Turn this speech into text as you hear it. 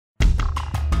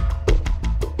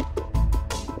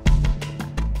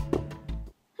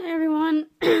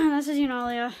this is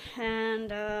Yuna,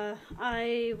 and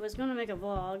I was gonna make a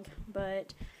vlog,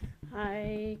 but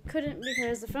I couldn't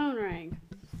because the phone rang.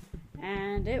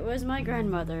 And it was my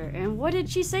grandmother. And what did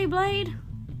she say, Blade?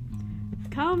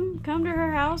 Come to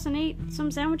her house and eat some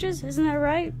sandwiches. Isn't that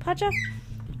right, Pacha?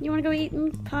 You wanna go eat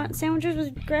sandwiches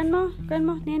with Grandma,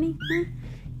 Nanny? Huh?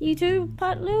 You too,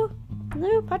 Lou,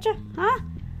 Pacha? Huh?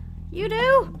 You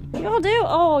do? Y'all do?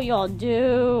 Oh, y'all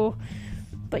do.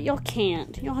 But y'all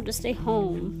can't. Y'all have to stay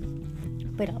home.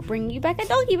 But I'll bring you back a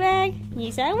doggy bag.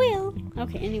 Yes, I will.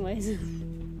 Okay, anyways.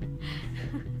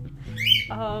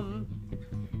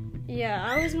 Yeah,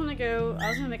 I was gonna make a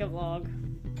vlog.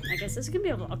 I guess this could be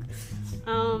a vlog.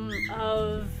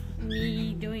 Of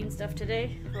me doing stuff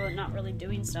today. Well, not really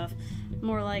doing stuff.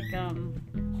 More like,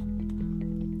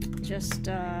 just,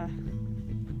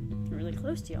 really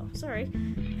close to y'all. Sorry.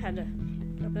 Had to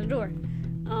open the door.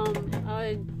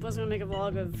 I was gonna make a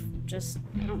vlog of just,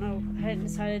 I don't know, I hadn't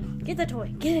decided. Get the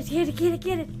toy. Get it. Get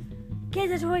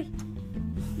the toy.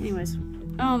 Anyways,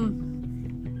 I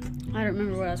don't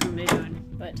remember what I was gonna be doing,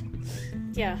 but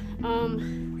yeah,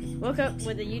 woke up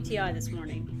with a UTI this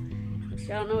morning. If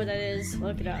y'all don't know what that is,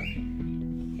 look it up.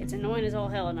 It's annoying as all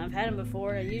hell, and I've had them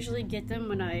before. I usually get them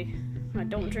when I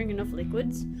don't drink enough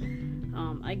liquids.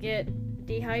 I get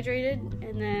dehydrated,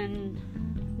 and then,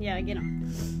 yeah, I get them.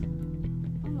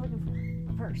 I'm looking for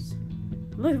my purse.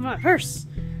 I'm looking for my purse.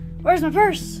 Where's my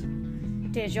purse?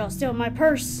 Did y'all steal my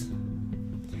purse?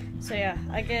 So yeah,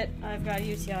 I've got a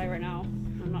UTI right now.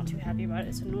 I'm not too happy about it.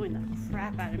 It's annoying the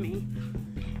crap out of me.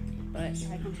 But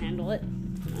I can handle it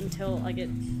until I get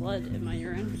blood in my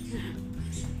urine.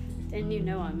 Then you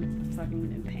know I'm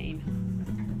fucking in pain.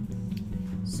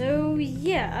 So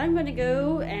yeah, I'm gonna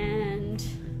go and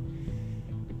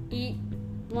eat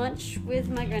lunch with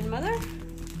my grandmother.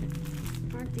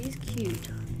 Aren't these cute?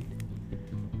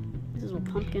 These little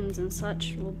pumpkins and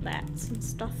such, little bats and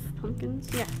stuff, pumpkins.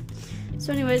 Yeah.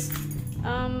 So anyways,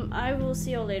 I will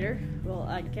see y'all later. Well,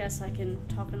 I guess I can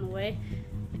talk on the way.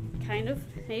 Kind of,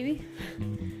 maybe.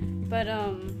 But,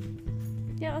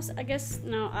 yeah, I guess,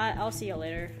 no, I'll see y'all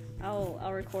later. I'll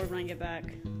record when I get back.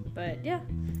 But, yeah,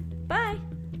 bye!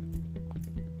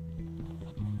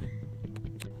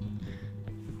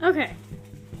 Okay,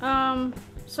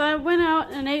 so I went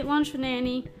out and ate lunch with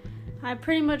Nanny. I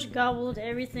pretty much gobbled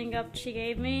everything up she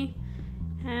gave me.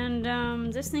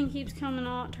 And, this thing keeps coming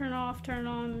on, turn off, turn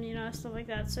on, you know, stuff like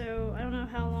that. So, I don't know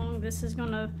how long this is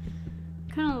gonna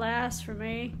kind of last for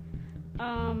me.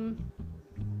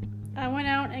 I went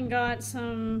out and got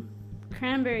some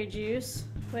cranberry juice,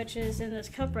 which is in this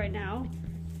cup right now.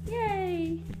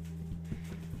 Yay!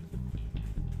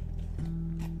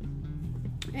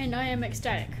 And I am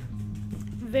ecstatic.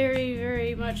 Very,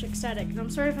 very much ecstatic. And I'm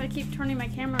sorry if I keep turning my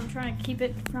camera. I'm trying to keep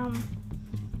it from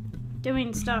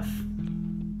doing stuff.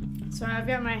 So I've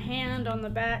got my hand on the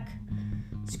back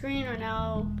screen right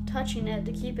now, touching it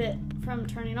to keep it from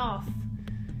turning off.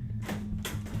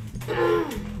 I'm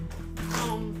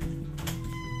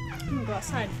gonna go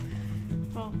outside.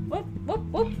 Oh,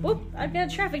 whoop. I've got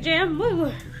a traffic jam.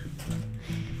 Woo!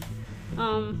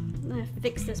 I'm gonna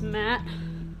fix this mat.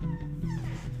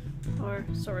 Or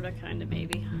sorta, kinda,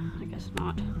 maybe. I guess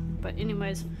not. But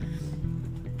anyways,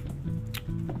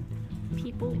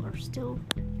 people are still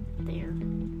there.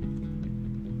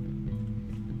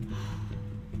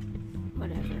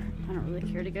 Whatever. I don't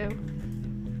really care to go.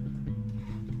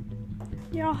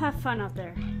 Y'all have fun out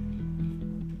there.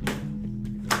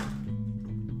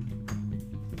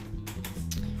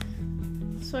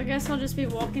 So I guess I'll just be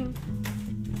walking.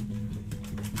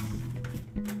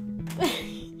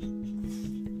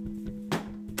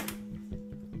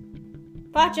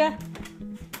 Pacha!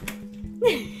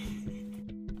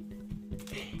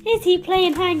 Is he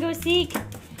playing hide and go seek?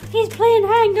 He's playing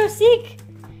hide and go seek!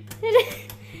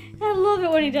 I love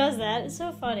it when he does that. It's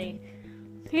so funny.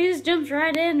 He just jumps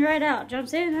right in, right out.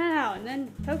 Jumps in, right out. And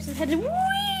then pokes his head in.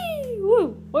 Whee!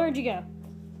 Woo! Where'd you go?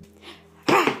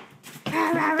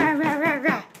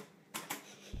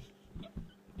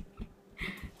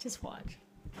 Just watch.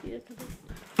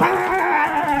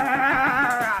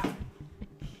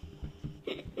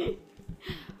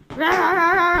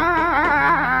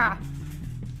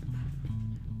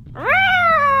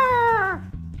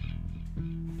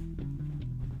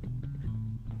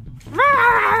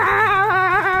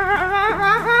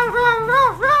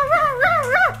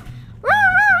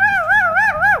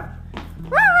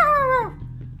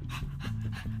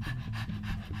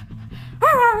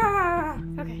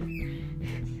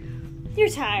 You're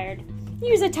tired.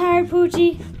 You's a tired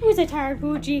poochie. Who's a tired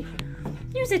poochie?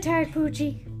 You's a tired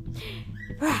poochie.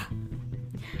 Rah.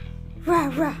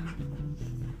 Rah, rah.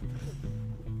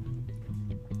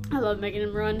 I love making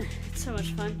him run. It's so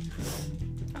much fun.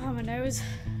 Oh, my nose.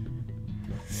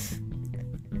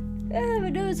 Oh, my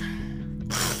nose.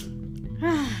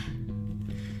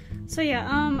 So yeah,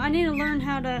 I need to learn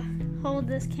how to hold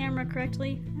this camera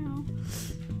correctly.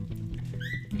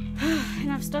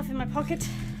 Enough stuff in my pocket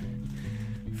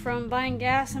from buying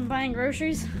gas and buying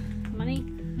groceries. Money.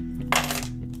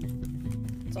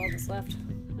 That's all that's left.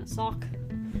 A sock.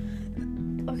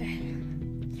 Okay.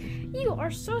 You are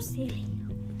so silly.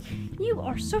 You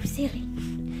are so silly.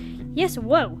 Yes,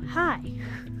 whoa, hi.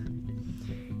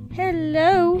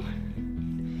 Hello.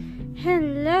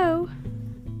 Hello.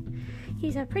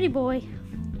 He's a pretty boy.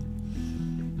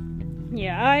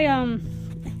 Yeah,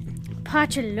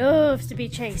 Pacha loves to be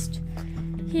chased.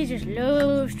 He just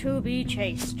loves to be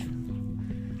chased.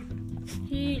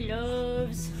 He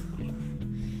loves.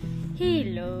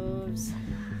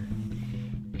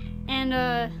 And,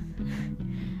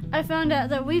 I found out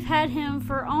that we've had him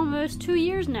for almost 2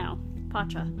 years now,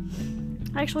 Pacha.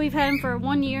 Actually, we've had him for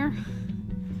 1 year.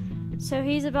 So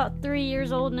he's about 3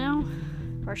 years old now.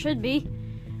 Or should be,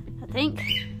 I think.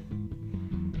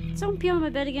 Don't pee on my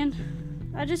bed again.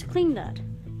 I just cleaned that.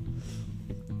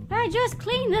 I just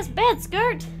cleaned this bed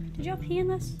skirt. Did y'all pee in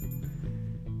this?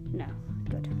 No.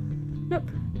 Good. Nope.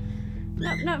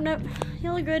 Nope.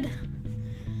 Y'all are good.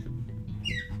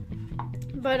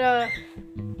 But,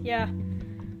 yeah.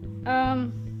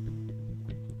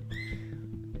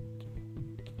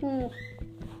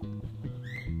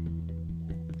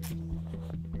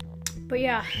 But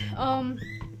yeah,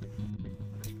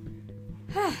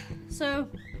 so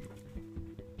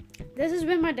this has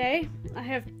been my day. I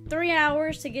have 3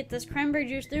 hours to get this cranberry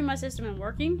juice through my system and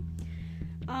working.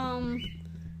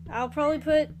 I'll probably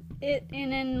put it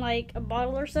in like a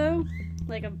bottle or so,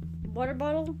 like a water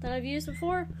bottle that I've used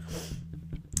before,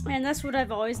 and that's what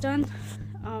I've always done.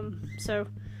 So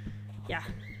yeah,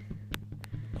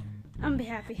 I'm gonna be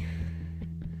happy.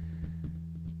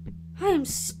 I am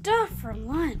stuffed from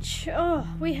lunch. Oh,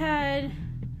 what did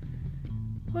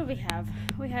we have?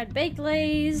 We had baked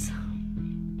lays,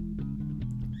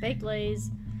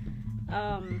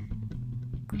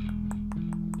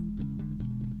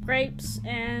 grapes,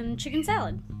 and chicken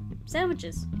salad.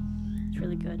 Sandwiches. It's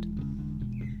really good.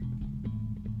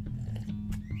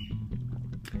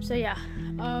 So yeah,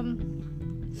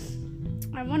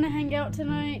 I want to hang out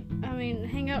tonight.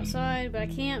 Hang outside, but I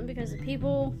can't because of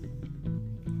people.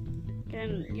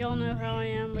 And y'all know how I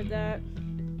am with that.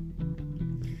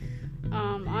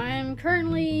 I'm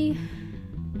currently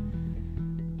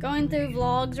going through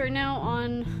vlogs right now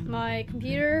on my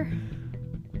computer.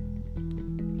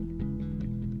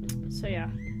 So yeah,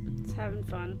 it's having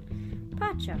fun.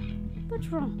 Pacha, what's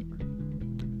wrong?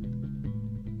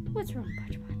 What's wrong,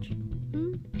 Pacha?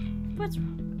 What's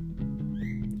wrong?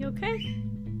 You okay?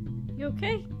 You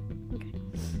okay? Okay.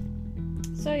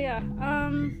 So yeah,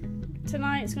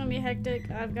 tonight's gonna be hectic.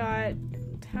 I've got a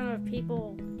ton of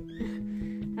people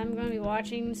I'm gonna be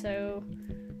watching, so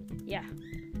yeah,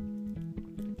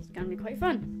 it's gonna be quite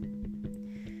fun.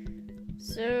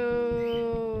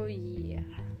 So yeah,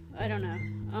 I don't know.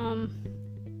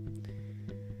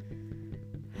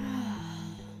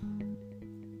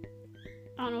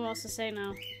 I don't know what else to say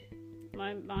now.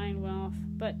 My mind went off,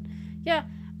 but yeah,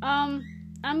 I'm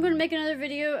gonna make another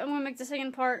video. I'm gonna make the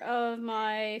second part of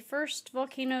my first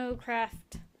volcano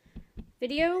craft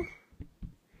video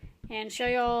and show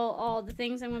y'all all the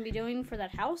things I'm gonna be doing for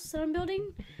that house that I'm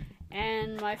building.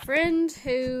 And my friend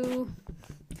who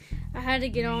I had to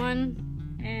get on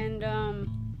and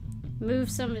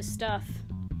move some of his stuff.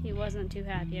 He wasn't too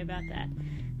happy about that.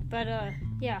 But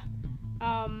yeah,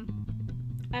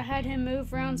 I had him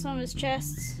move around some of his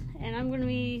chests, and I'm gonna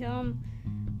be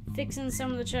fixing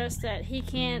some of the chests that he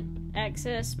can't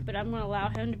access, but I'm gonna allow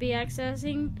him to be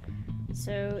accessing,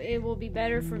 so it will be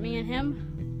better for me and him.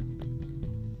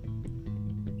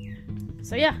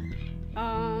 So yeah,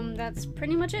 that's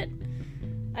pretty much it.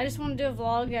 I just want to do a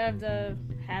vlog out of the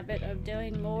habit of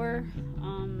doing more.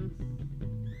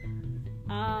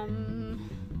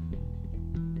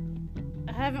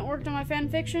 I haven't worked on my fan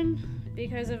fiction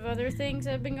because of other things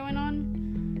that have been going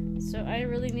on, so I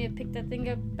really need to pick that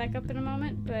thing back up in a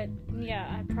moment. But yeah,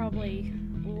 I probably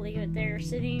will leave it there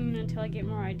sitting until I get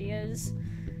more ideas.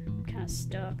 I'm kind of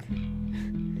stuck.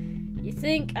 You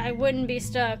think I wouldn't be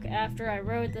stuck after I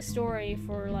wrote the story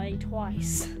for like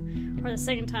twice, or the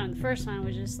second time. The first time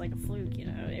was just like a fluke, you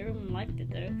know. Everyone liked it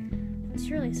though. It's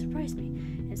really surprised me.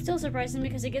 It's still surprising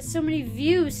because it gets so many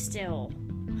views still.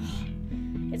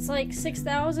 It's like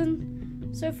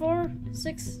 6,000 so far,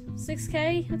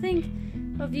 6K I think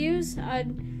of views. I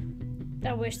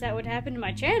wish that would happen to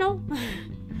my channel,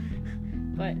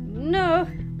 but no,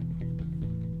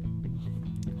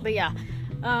 But yeah,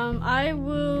 I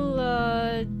will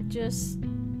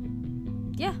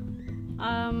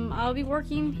I'll be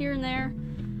working here and there.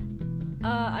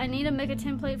 I need to make a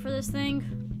template for this thing.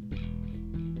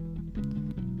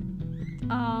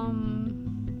 I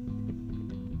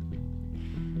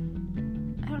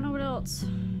don't know what else.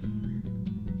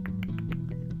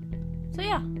 So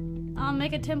yeah, I'll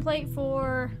make a template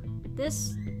for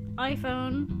this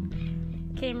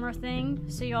iPhone camera thing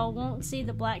so y'all won't see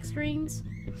the black screens.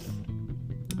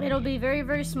 It'll be very,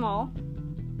 very small.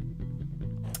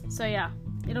 So yeah,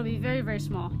 it'll be very, very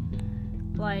small.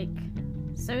 Like,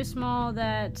 so small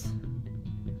that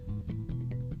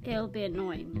it'll be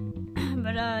annoying.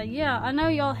 But yeah, I know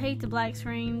y'all hate the black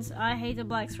screens. I hate the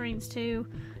black screens too.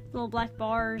 Little black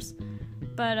bars.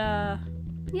 But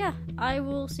yeah, I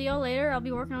will see y'all later. I'll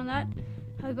be working on that.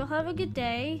 Hope y'all have a good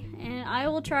day, and I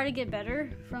will try to get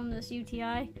better from this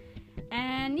UTI.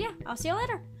 And yeah, I'll see y'all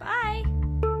later. Bye!